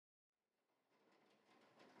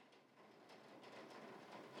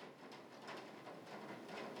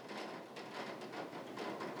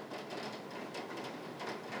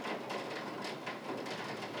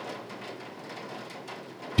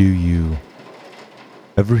Do you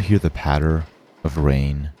ever hear the patter of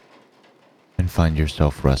rain and find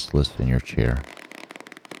yourself restless in your chair?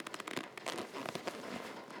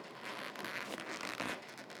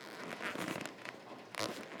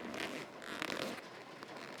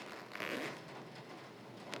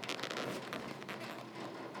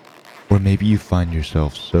 Or maybe you find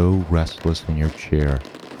yourself so restless in your chair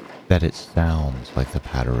that it sounds like the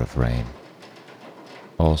patter of rain.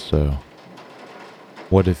 Also,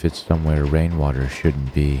 what if it's somewhere rainwater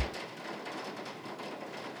shouldn't be?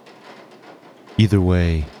 Either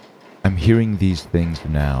way, I'm hearing these things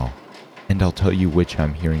now, and I'll tell you which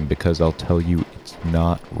I'm hearing because I'll tell you it's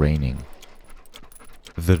not raining.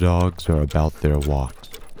 The dogs are about their walks.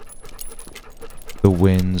 The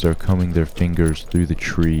winds are combing their fingers through the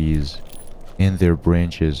trees, and their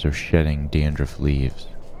branches are shedding dandruff leaves.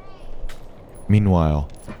 Meanwhile,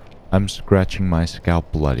 I'm scratching my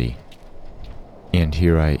scalp bloody, and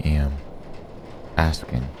here I am,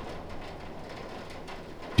 asking,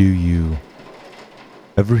 do you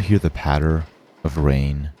ever hear the patter of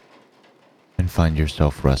rain and find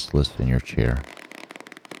yourself restless in your chair?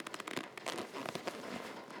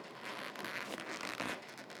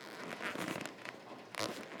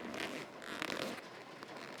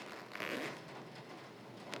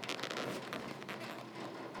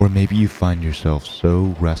 Or maybe you find yourself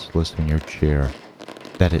so restless in your chair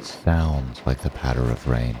that it sounds like the patter of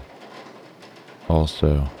rain.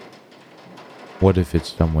 Also, what if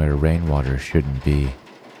it's somewhere rainwater shouldn't be?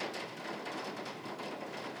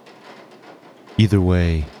 Either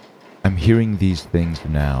way, I'm hearing these things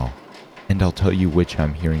now, and I'll tell you which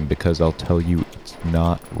I'm hearing because I'll tell you it's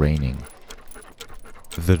not raining.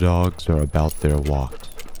 The dogs are about their walks.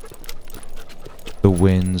 The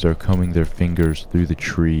winds are combing their fingers through the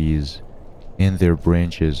trees, and their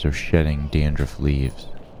branches are shedding dandruff leaves.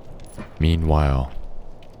 Meanwhile,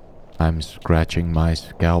 I'm scratching my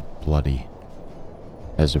scalp bloody,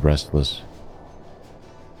 as restless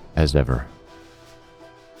as ever.